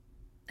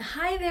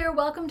Hi there,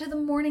 welcome to the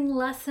morning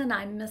lesson.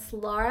 I'm Miss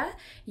Laura,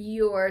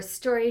 your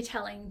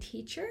storytelling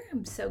teacher.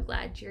 I'm so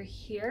glad you're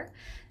here.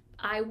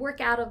 I work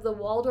out of the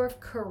Waldorf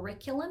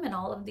curriculum, and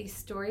all of these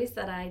stories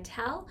that I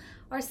tell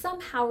are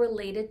somehow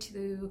related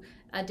to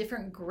a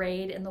different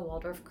grade in the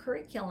Waldorf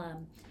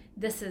curriculum.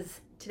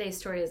 Today's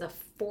story is a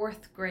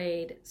fourth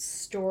grade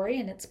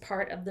story, and it's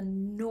part of the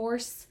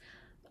Norse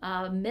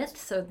myth,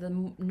 so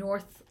the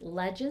Norse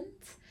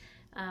legends.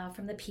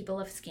 From the people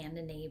of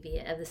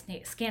Scandinavia, of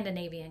the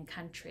Scandinavian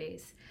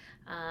countries.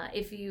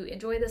 If you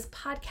enjoy this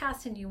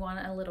podcast and you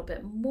want a little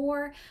bit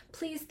more,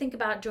 please think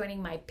about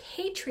joining my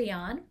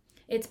Patreon.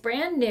 It's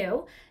brand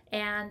new,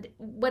 and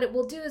what it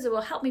will do is it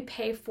will help me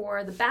pay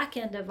for the back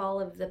end of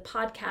all of the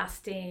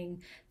podcasting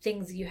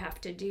things you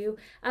have to do,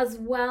 as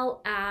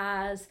well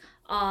as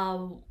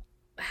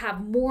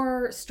have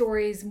more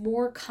stories,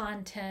 more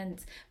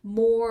content,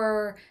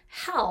 more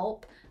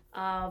help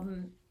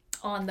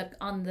on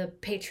the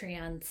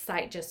Patreon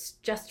site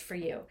just for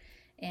you.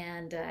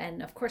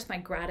 And of course, my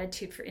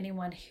gratitude for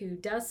anyone who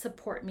does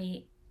support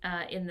me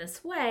in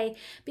this way,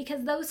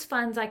 because those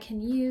funds I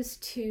can use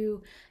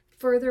to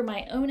further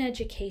my own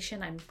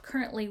education. I'm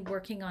currently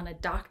working on a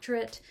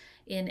doctorate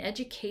in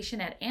education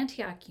at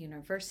Antioch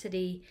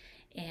University.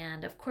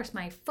 And of course,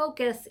 my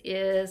focus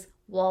is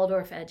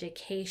Waldorf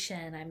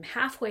education. I'm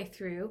halfway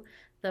through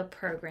the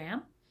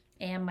program,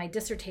 and my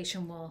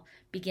dissertation will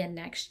begin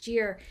next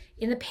year.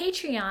 In the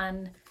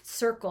Patreon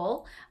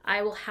circle,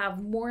 I will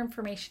have more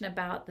information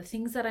about the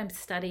things that I'm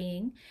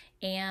studying,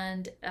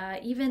 and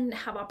even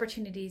have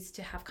opportunities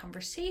to have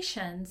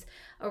conversations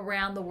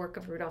around the work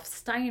of Rudolf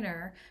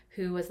Steiner,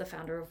 who was the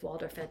founder of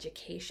Waldorf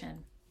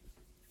education.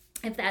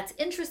 If that's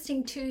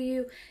interesting to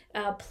you,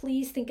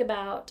 please think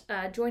about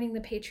joining the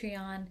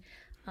Patreon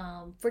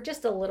for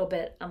just a little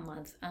bit a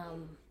month.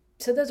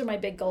 So those are my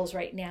big goals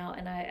right now,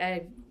 and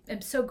I am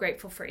so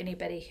grateful for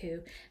anybody who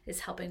is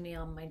helping me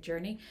on my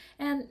journey.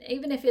 And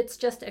even if it's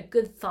just a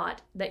good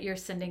thought that you're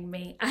sending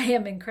me, I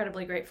am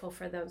incredibly grateful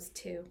for those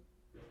too.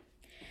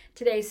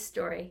 Today's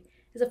story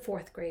is a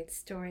fourth grade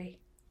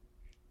story,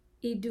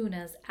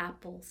 Idunna's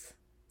Apples.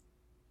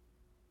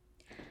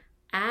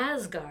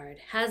 Asgard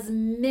has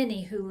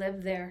many who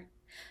live there.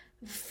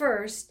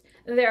 First,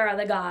 there are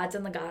the gods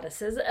and the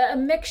goddesses, a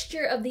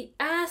mixture of the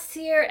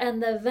Aesir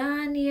and the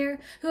Vanir,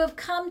 who have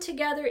come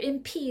together in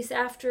peace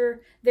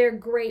after their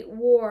great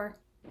war.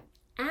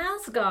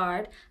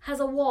 Asgard has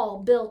a wall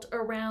built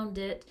around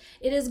it.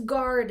 It is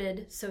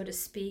guarded, so to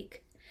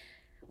speak.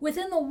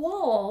 Within the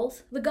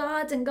walls, the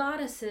gods and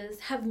goddesses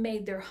have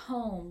made their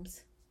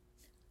homes.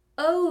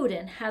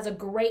 Odin has a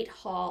great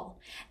hall,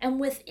 and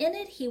within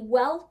it he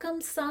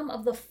welcomes some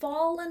of the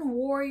fallen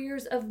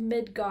warriors of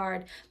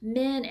Midgard,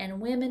 men and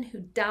women who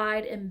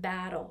died in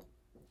battle.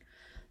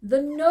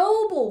 The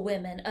noble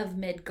women of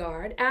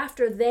Midgard,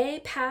 after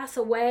they pass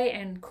away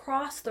and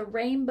cross the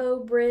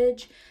Rainbow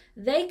Bridge,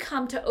 they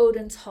come to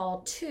Odin's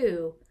hall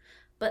too,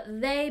 but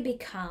they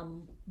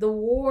become the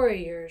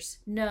warriors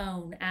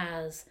known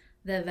as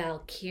the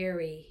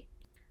Valkyrie.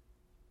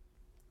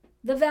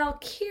 The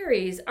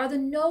Valkyries are the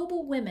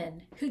noble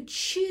women who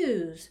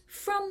choose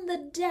from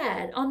the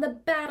dead on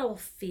the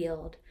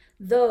battlefield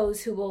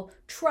those who will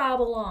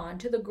travel on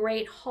to the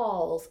great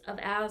halls of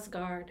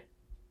Asgard.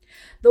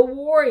 The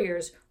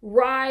warriors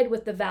ride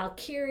with the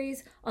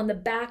Valkyries on the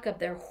back of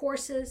their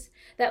horses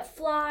that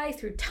fly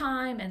through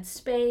time and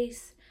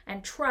space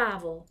and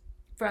travel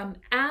from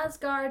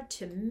Asgard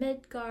to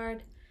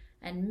Midgard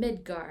and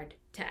Midgard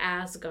to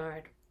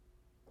Asgard.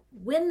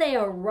 When they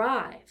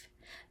arrive,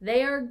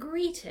 they are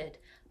greeted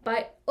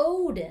by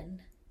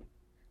Odin,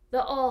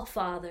 the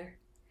Allfather,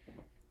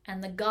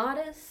 and the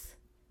goddess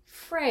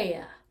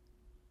Freya.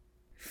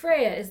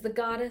 Freya is the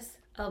goddess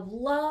of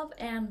love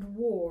and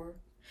war.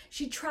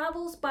 She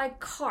travels by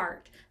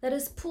cart that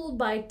is pulled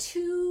by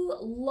two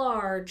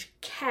large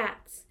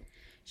cats.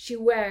 She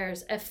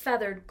wears a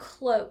feathered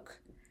cloak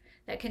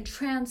that can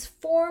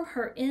transform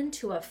her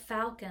into a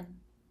falcon.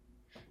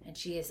 And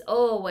she is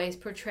always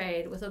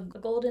portrayed with a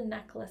golden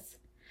necklace.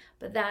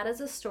 But that is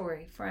a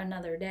story for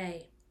another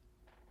day.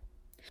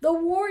 The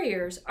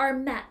warriors are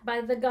met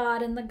by the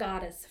god and the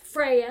goddess.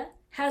 Freya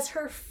has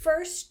her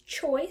first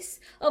choice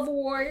of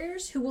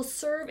warriors who will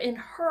serve in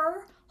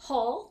her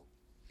hall.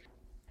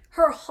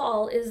 Her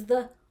hall is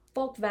the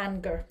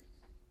Folkvanger.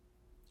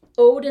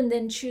 Odin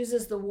then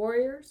chooses the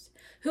warriors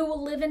who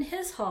will live in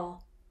his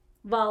hall,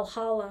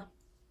 Valhalla.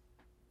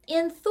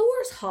 In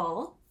Thor's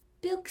hall,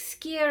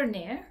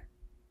 Bilskirnir,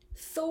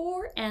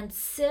 Thor and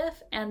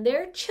Sif and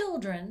their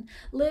children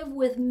live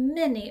with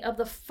many of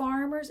the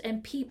farmers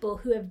and people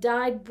who have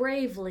died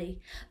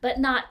bravely, but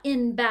not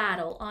in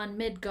battle on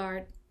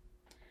Midgard.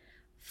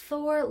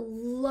 Thor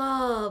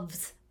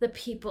loves the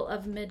people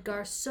of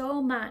Midgard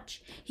so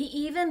much, he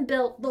even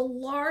built the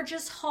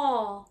largest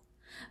hall.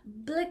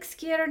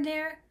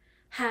 Blixkirnir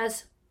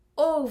has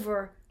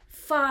over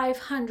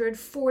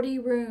 540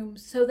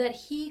 rooms so that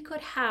he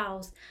could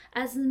house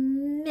as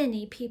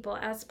many people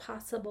as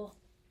possible.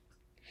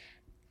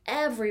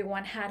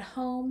 Everyone had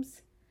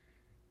homes.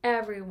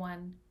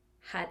 Everyone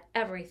had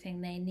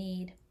everything they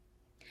need.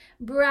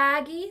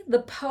 Bragi,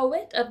 the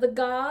poet of the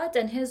gods,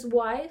 and his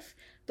wife,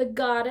 the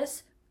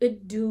goddess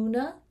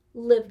Idunna,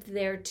 lived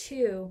there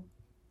too.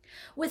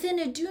 Within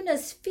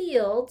Idunna's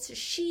fields,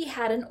 she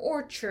had an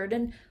orchard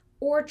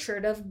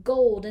of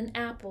golden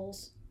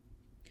apples.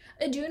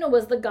 Idunna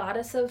was the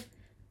goddess of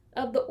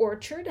the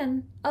orchard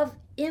and of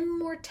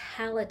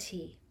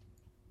immortality.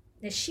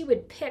 She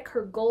would pick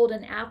her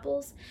golden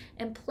apples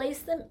and place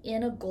them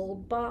in a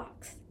gold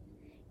box.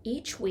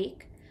 Each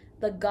week,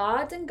 the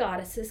gods and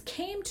goddesses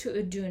came to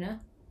Idunna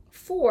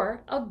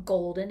for a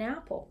golden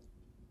apple.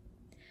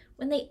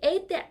 When they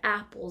ate the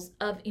apples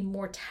of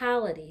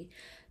immortality,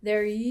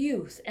 their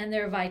youth and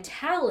their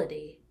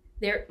vitality,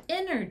 their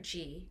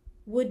energy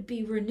would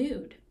be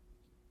renewed.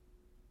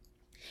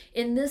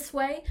 In this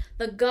way,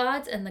 the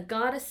gods and the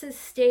goddesses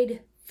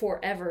stayed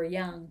forever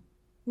young.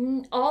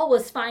 All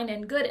was fine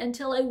and good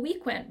until a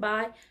week went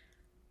by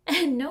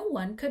and no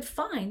one could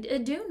find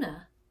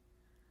Idunna.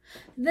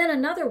 Then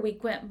another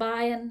week went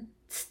by and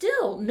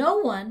still no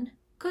one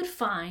could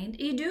find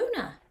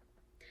Idunna.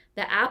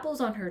 The apples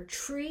on her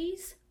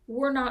trees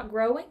were not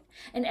growing,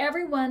 and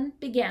everyone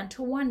began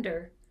to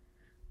wonder,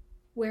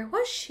 where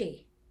was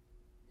she?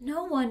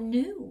 No one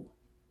knew.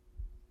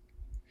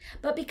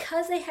 But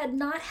because they had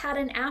not had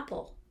an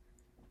apple,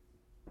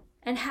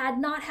 and had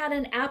not had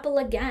an apple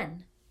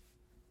again,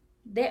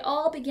 they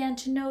all began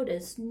to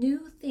notice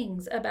new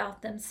things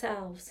about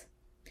themselves.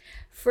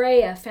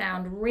 Freya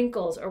found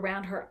wrinkles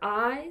around her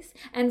eyes,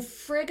 and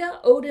Frigga,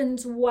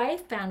 Odin's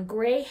wife, found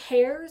gray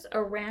hairs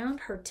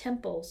around her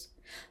temples.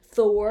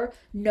 Thor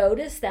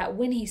noticed that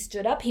when he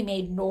stood up, he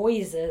made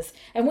noises,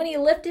 and when he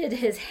lifted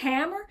his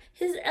hammer,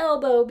 his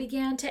elbow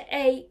began to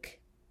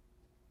ache.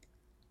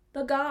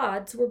 The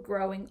gods were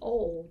growing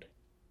old.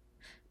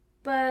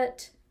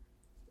 But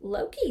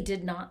Loki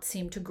did not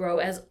seem to grow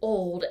as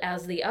old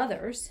as the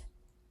others.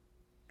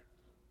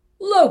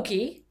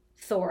 "Loki,"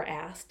 Thor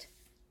asked,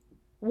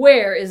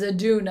 "where is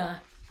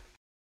Idunna?"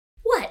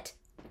 "What?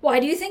 Why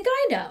do you think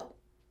I know?"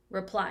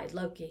 replied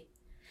Loki.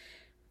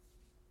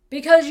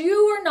 "Because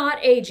you are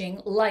not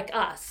aging like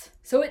us,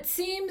 so it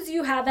seems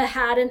you have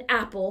had an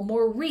apple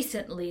more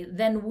recently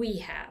than we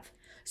have.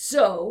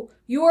 So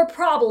you are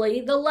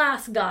probably the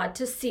last god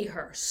to see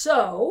her.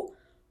 So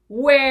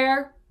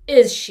where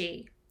is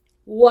she?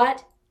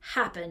 What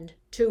happened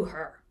to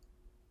her?"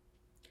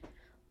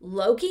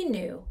 Loki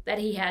knew that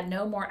he had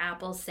no more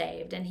apples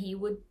saved, and he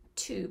would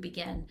too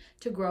begin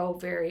to grow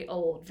very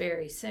old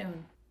very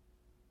soon.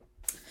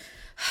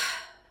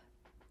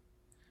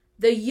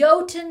 "The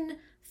Jotun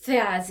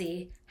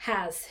Thazi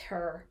has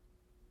her."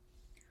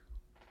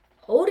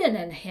 Odin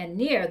and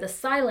Hanir, the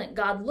silent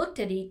god, looked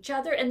at each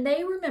other, and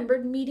they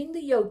remembered meeting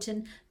the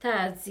Jotun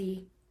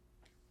Thazi.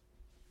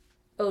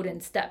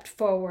 Odin stepped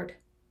forward.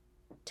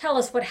 "Tell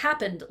us what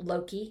happened,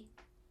 Loki."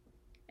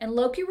 And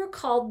Loki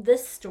recalled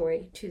this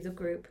story to the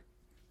group.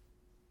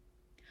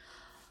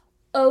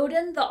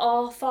 Odin, the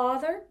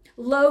All-Father,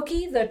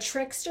 Loki, the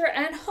trickster,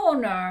 and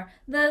Honar,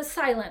 the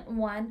silent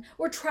one,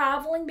 were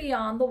traveling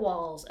beyond the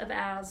walls of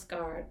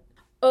Asgard.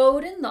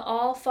 Odin, the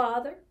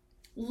All-Father,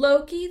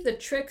 Loki, the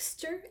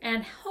trickster,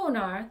 and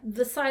Honar,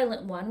 the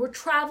silent one, were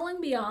traveling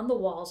beyond the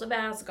walls of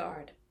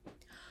Asgard.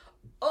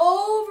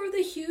 Over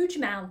the huge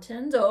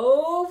mountains,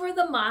 over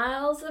the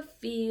miles of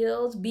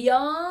fields,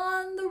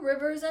 beyond the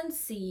rivers and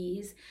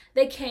seas,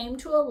 they came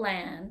to a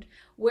land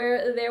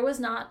where there was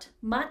not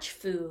much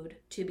food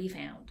to be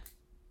found.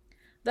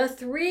 The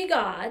three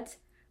gods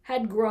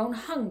had grown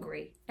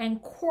hungry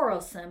and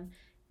quarrelsome,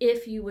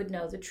 if you would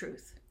know the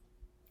truth.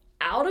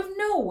 Out of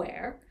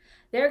nowhere,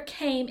 there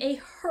came a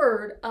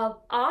herd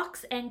of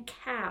ox and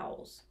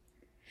cows.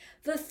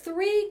 The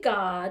three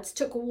gods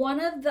took one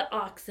of the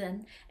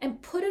oxen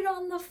and put it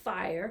on the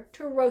fire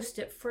to roast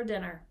it for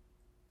dinner.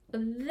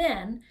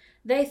 Then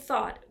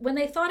when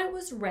they thought it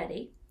was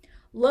ready,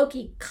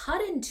 Loki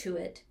cut into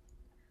it,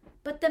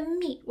 but the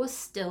meat was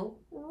still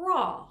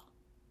raw.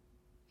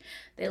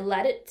 They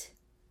let it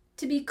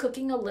to be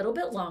cooking a little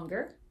bit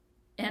longer,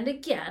 and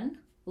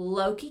again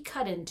Loki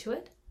cut into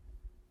it,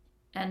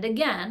 and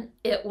again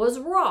it was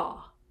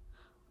raw.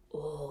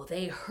 Oh,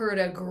 they heard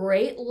a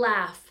great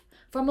laugh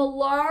from a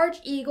large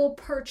eagle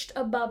perched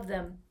above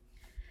them.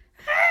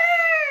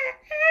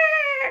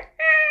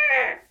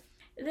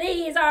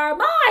 "These are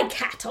my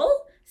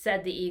cattle,"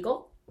 said the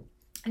eagle.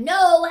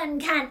 "No one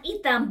can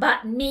eat them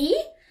but me.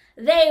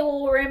 They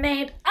will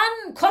remain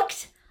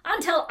uncooked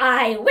until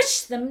I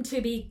wish them to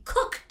be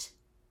cooked."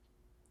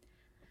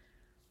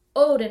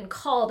 Odin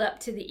called up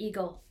to the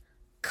eagle,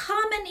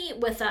 "Come and eat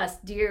with us,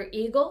 dear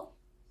eagle."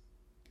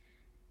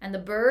 And the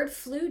bird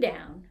flew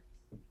down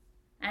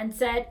and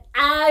said,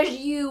 "As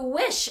you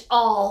wish,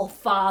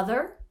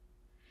 All-Father."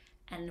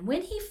 And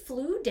when he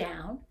flew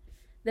down,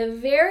 the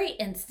very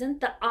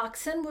instant the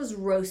oxen was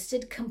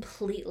roasted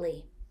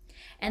completely,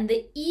 and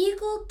the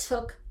eagle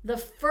took the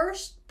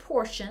first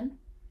portion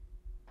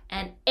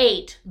and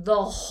ate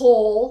the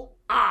whole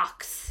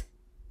ox.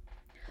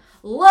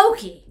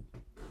 Loki,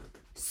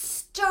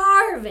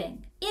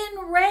 starving,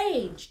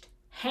 enraged,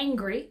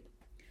 hangry,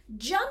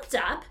 jumped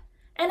up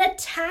and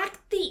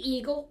attacked the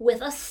eagle with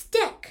a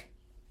stick.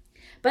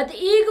 But the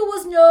eagle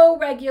was no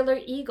regular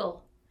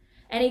eagle,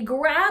 and he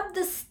grabbed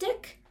the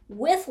stick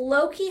with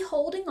Loki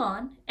holding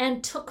on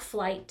and took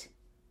flight.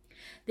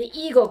 The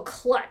eagle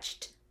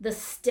clutched the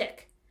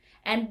stick,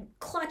 and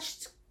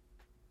clutching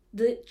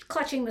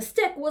the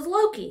stick was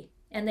Loki,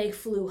 and they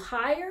flew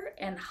higher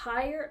and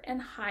higher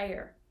and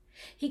higher.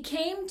 He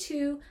came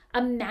to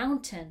a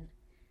mountain,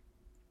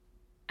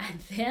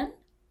 and then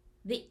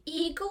the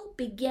eagle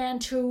began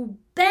to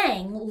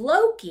bang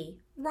Loki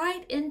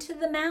right into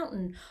the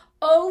mountain.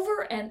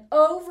 Over and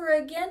over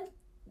again,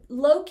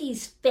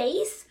 Loki's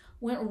face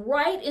went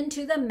right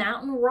into the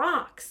mountain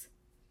rocks.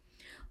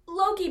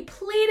 Loki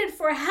pleaded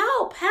for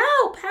help,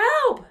 help,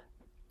 help.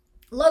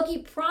 Loki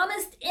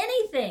promised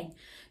anything.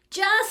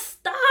 Just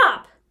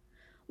stop.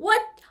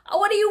 What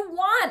do you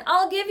want?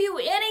 I'll give you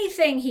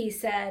anything, he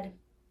said.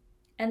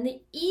 And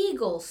the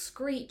eagle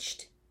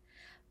screeched,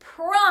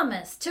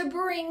 promise to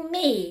bring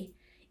me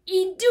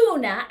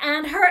Idunna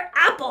and her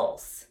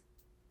apples.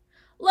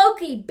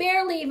 Loki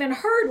barely even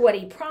heard what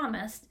he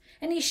promised,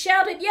 and he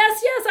shouted,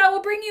 yes, yes, I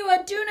will bring you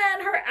Idunna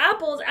and her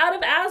apples out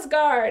of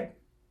Asgard.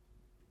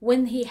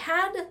 When he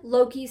had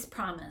Loki's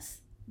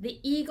promise, the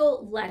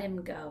eagle let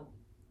him go.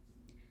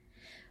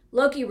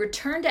 Loki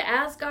returned to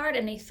Asgard,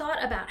 and he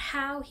thought about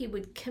how he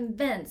would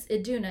convince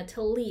Idunna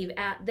to leave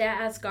the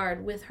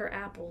Asgard with her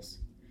apples.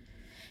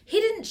 He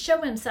didn't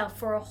show himself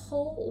for a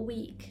whole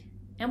week,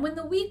 and when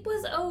the week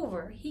was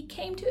over, he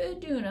came to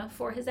Idunna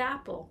for his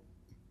apple.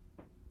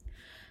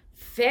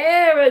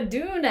 Fair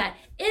Idunna,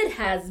 it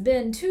has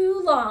been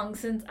too long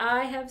since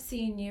I have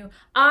seen you.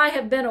 I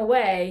have been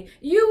away.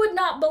 You would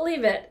not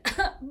believe it,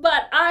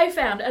 but I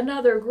found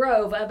another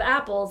grove of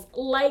apples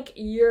like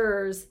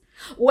yours.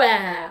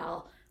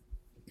 Well,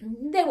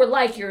 they were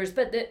like yours,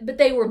 but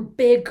they were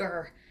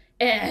bigger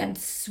and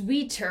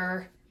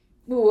sweeter.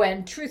 Ooh,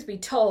 and truth be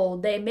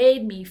told, they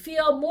made me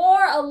feel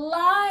more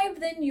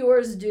alive than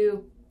yours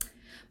do.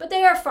 But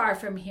they are far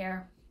from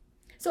here,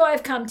 so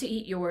I've come to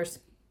eat yours.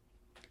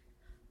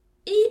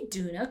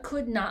 Idunna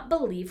could not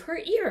believe her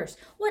ears.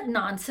 What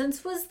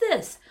nonsense was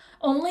this?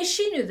 Only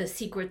she knew the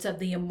secrets of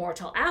the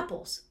immortal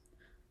apples.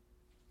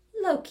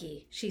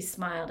 Loki, she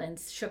smiled and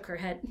shook her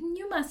head.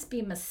 You must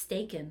be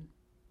mistaken.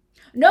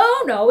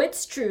 No,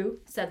 it's true,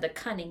 said the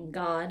cunning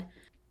god.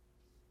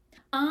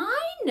 I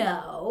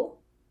know.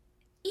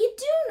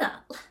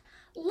 Idunna,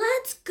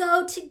 let's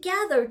go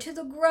together to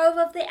the grove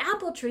of the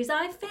apple trees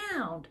I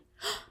found.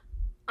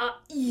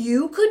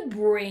 You could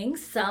bring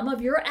some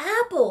of your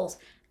apples,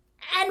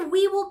 and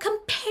we will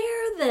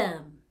compare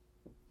them.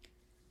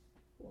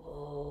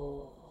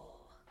 Oh,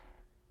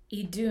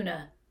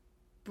 Idunna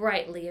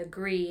brightly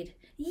agreed.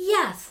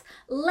 Yes,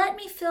 let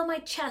me fill my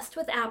chest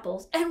with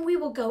apples, and we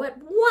will go at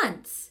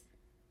once.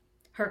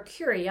 Her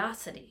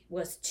curiosity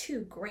was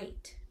too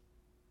great.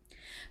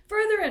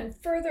 Further and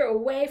further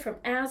away from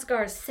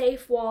Asgard's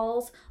safe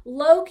walls,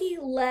 Loki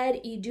led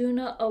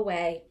Idunna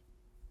away.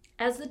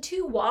 As the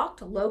two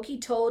walked, Loki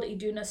told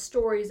Idunna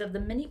stories of the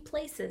many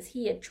places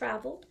he had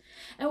traveled,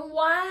 and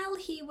while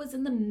he was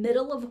in the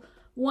middle of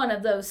one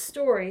of those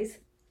stories,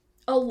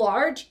 a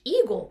large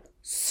eagle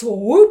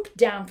swooped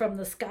down from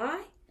the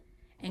sky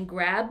and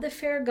grabbed the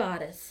fair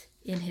goddess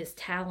in his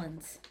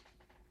talons.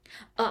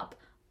 Up,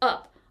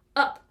 up,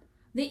 up,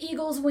 the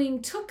eagle's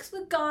wing took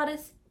the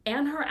goddess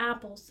and her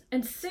apples,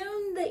 and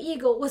soon the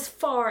eagle was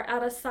far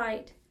out of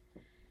sight,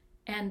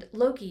 and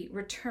Loki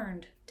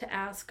returned to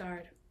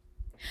Asgard.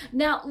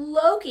 Now,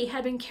 Loki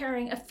had been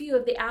carrying a few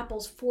of the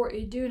apples for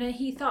Idunna.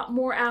 He thought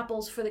more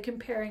apples for the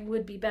comparing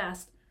would be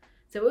best,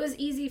 so it was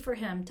easy for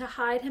him to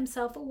hide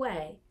himself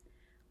away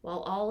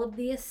while all of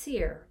the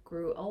Aesir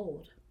grew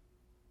old.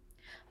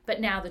 But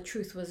now the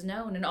truth was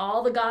known, and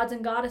all the gods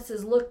and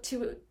goddesses looked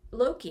to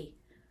Loki.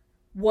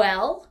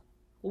 Well,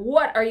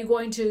 what are you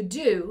going to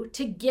do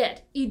to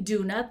get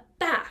Idunna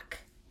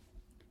back?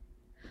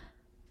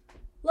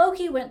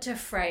 Loki went to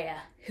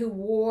Freya, who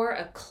wore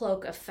a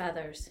cloak of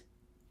feathers.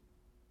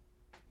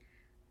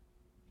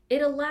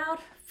 It allowed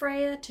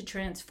Freya to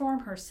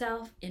transform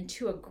herself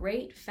into a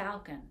great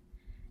falcon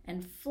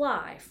and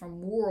fly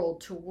from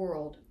world to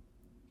world.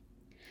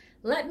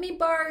 Let me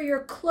borrow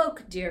your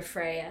cloak, dear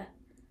Freya.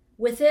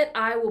 With it,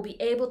 I will be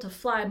able to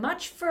fly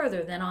much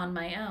further than on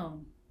my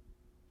own.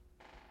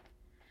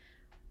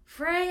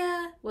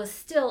 Freya was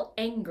still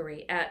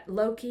angry at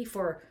Loki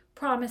for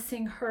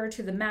promising her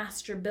to the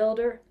master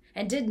builder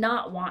and did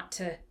not want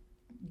to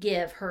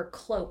give her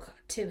cloak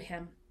to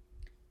him.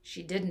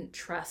 She didn't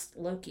trust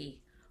Loki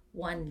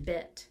one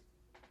bit.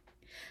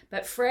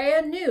 But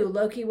Freya knew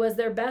Loki was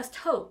their best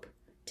hope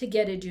to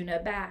get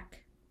Idunna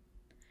back.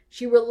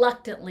 She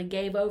reluctantly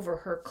gave over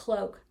her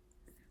cloak,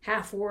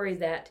 half worried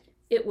that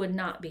it would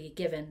not be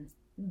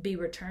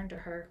returned to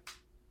her.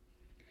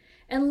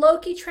 And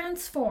Loki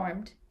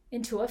transformed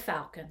into a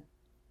falcon,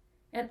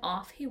 and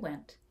off he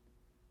went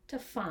to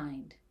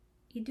find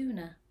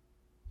Idunna.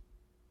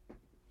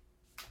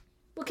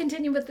 We'll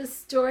continue with this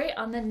story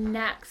on the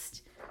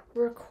next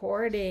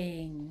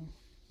recording.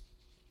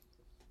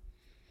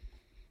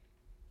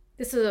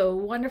 This is a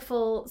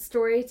wonderful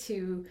story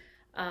to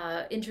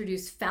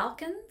introduce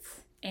falcons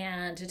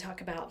and to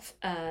talk about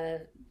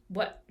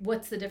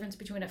what's the difference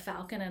between a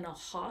falcon and a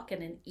hawk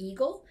and an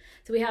eagle.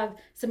 So we have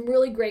some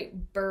really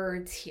great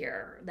birds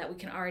here that we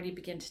can already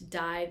begin to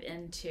dive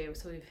into.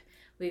 So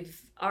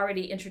we've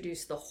already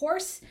introduced the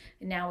horse,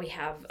 and now we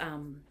have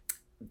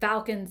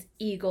falcons,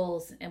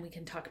 eagles, and we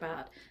can talk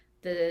about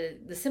the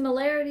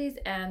similarities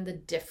and the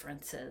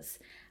differences.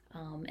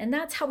 And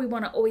that's how we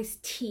want to always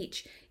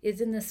teach, is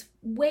in this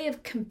way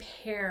of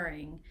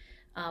comparing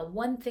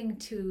one thing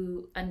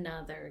to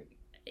another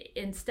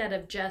instead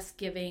of just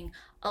giving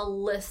a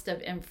list of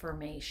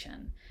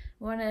information.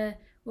 We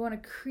want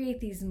to create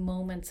these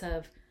moments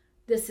of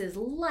this is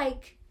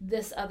like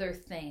this other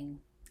thing.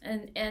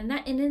 And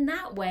in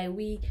that way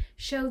we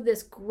show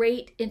this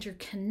great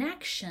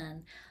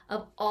interconnection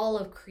of all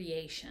of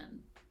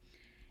creation.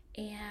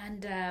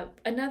 And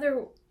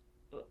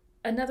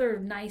another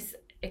nice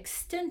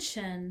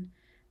extension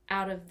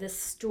out of this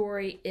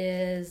story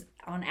is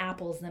on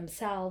apples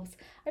themselves.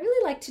 I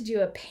really like to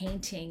do a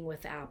painting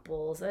with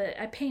apples.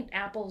 I paint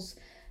apples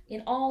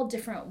in all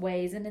different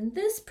ways, and in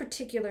this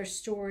particular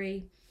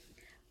story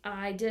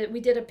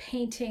we did a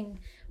painting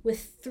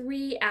with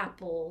 3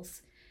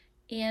 apples,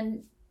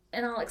 and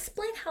I'll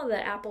explain how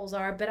the apples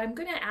are, but I'm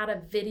going to add a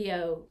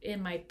video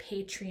in my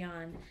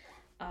Patreon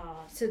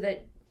so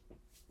that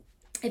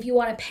if you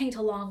want to paint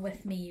along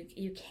with me,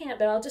 you can,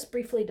 but I'll just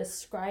briefly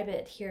describe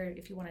it here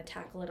if you want to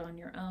tackle it on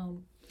your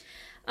own.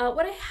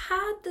 What I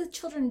had the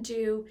children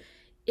do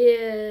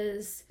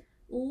is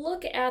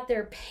look at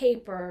their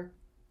paper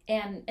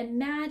and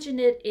imagine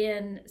it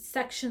in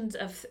sections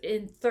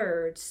in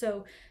thirds.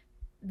 So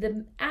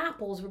the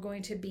apples were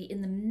going to be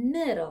in the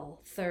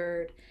middle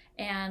third,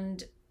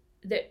 and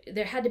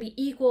there had to be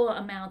equal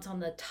amounts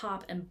on the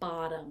top and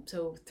bottom.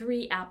 So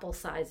 3 apple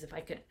sizes, if I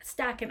could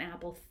stack an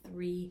apple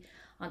 3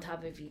 on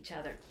top of each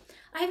other.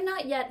 I have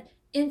not yet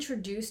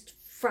introduced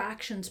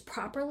fractions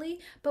properly,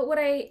 but what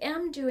I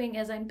am doing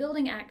is I'm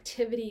building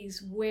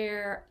activities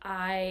where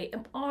I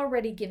am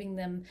already giving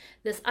them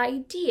this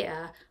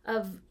idea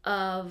of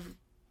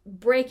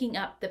breaking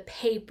up the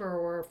paper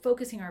or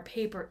focusing our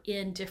paper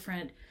in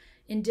different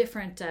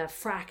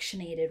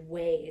fractionated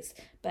ways,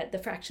 but the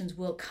fractions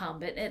will come.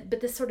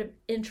 But this sort of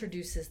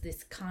introduces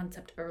this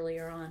concept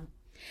earlier on.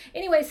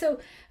 Anyway,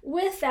 so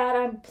with that,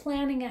 I'm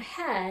planning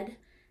ahead,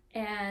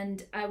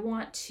 and I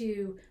want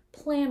to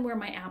plan where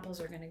my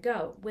apples are going to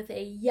go. With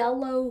a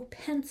yellow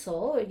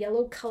pencil, a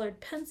yellow colored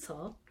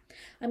pencil,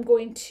 I'm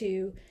going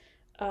to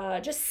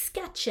just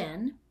sketch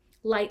in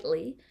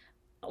lightly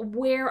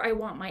where I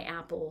want my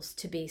apples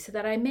to be so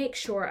that I make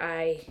sure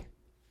I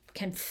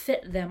can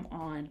fit them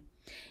on.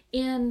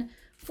 In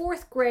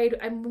 4th grade,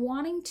 I'm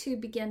wanting to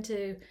begin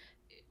to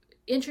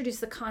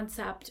introduce the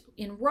concept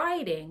in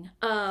writing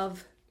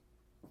of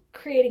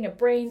creating a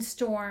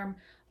brainstorm,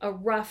 a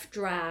rough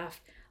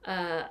draft,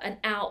 an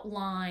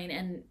outline,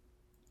 and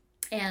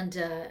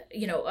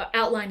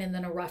outline, and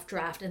then a rough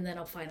draft, and then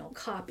a final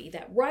copy.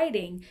 That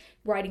writing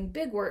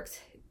big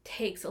works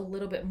takes a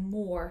little bit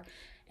more.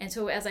 And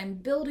so as I'm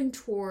building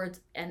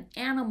towards an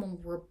animal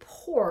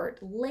report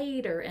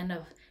later in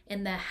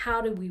the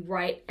how do we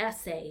write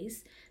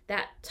essays,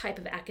 that type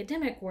of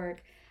academic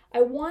work,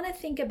 I want to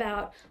think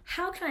about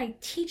how can I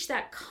teach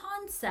that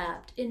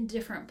concept in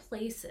different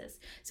places.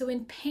 So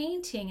in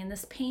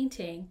this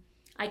painting,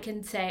 I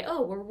can say,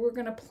 we're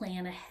going to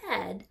plan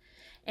ahead,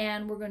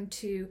 and we're going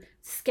to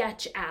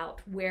sketch out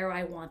where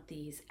I want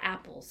these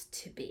apples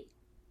to be.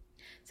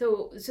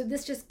 So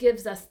this just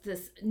gives us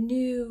this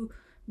new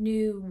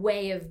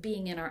way of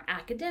being in our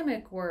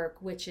academic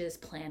work, which is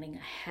planning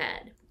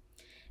ahead.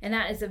 And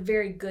that is a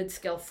very good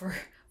skill for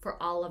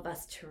all of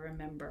us to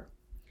remember.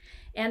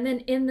 And then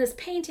in this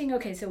painting,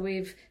 so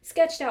we've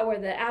sketched out where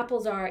the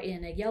apples are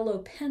in a yellow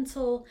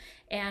pencil,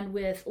 and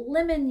with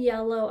lemon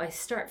yellow, I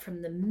start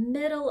from the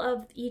middle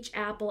of each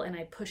apple and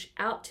I push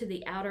out to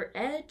the outer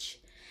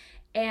edge.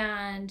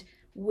 And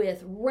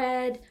with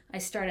red, I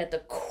start at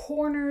the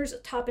corners,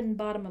 top and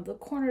bottom of the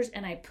corners,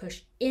 and I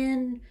push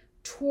in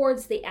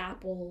towards the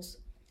apples,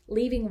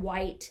 leaving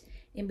white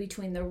in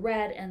between the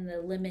red and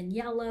the lemon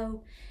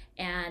yellow.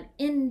 And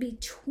in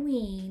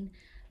between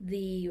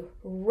the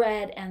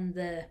red and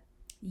the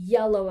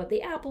yellow of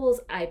the apples,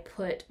 I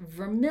put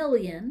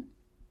vermilion.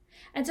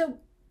 And so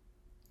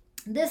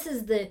this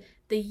is the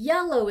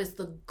yellow is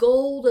the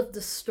gold of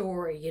the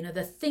story,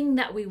 the thing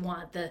that we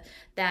want,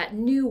 that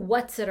new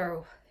what's it,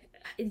 or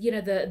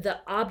the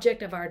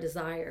object of our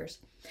desires.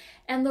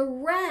 And the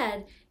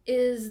red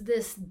is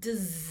this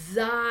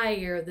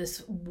desire,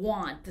 this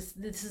want,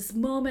 this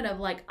moment of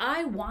like,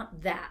 I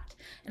want that,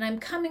 and I'm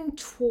coming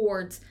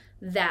towards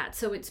that.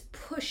 So it's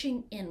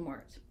pushing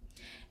inwards.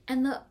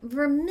 And the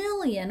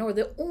vermilion, or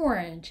the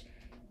orange,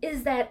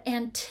 is that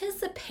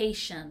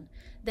anticipation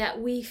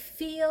that we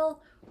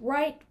feel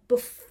right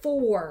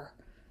before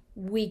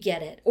we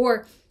get it,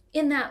 or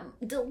in that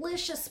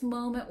delicious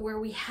moment where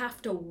we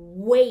have to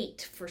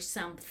wait for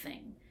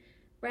something,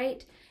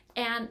 right?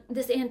 And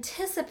this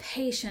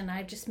anticipation,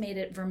 I just made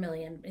it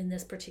vermilion in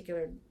this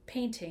particular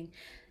painting,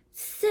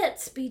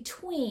 sits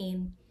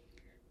between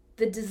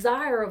the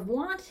desire of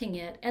wanting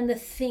it and the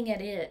thing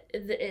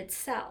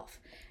itself.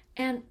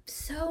 And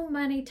so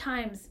many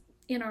times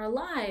in our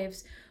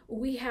lives,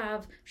 we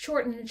have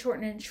shortened and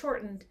shortened and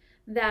shortened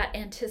that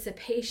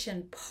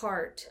anticipation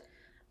part,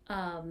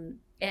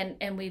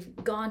 and we've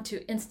gone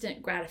to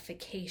instant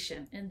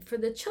gratification. And for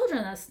the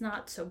children, that's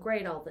not so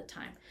great all the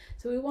time.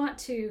 So we want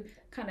to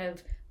kind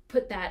of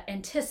put that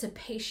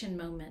anticipation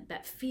moment,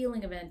 that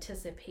feeling of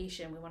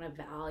anticipation, we want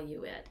to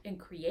value it and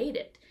create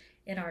it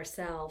in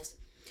ourselves.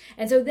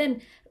 And so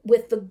then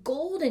with the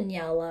golden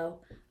yellow,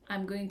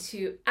 I'm going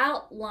to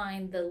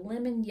outline the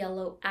lemon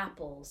yellow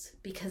apples,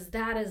 because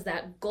that is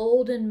that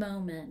golden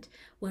moment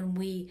when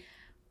we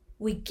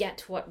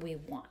get what we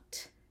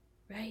want,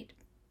 right?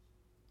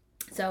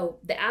 So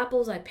the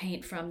apples I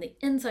paint from the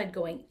inside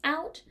going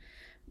out,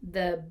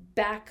 the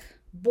back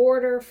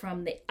border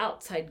from the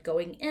outside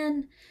going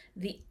in,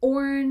 the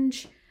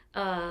orange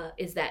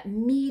is that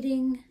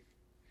meeting,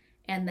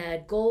 and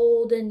the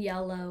golden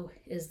yellow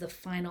is the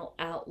final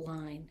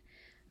outline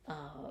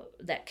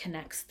that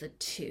connects the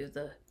two,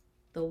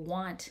 the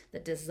want, the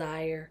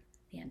desire,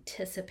 the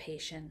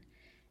anticipation,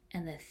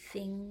 and the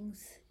thing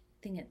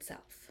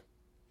itself.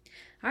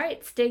 All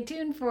right, stay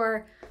tuned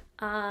for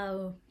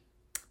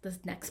this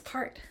next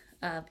part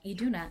of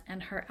Idunna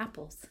and her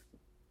apples.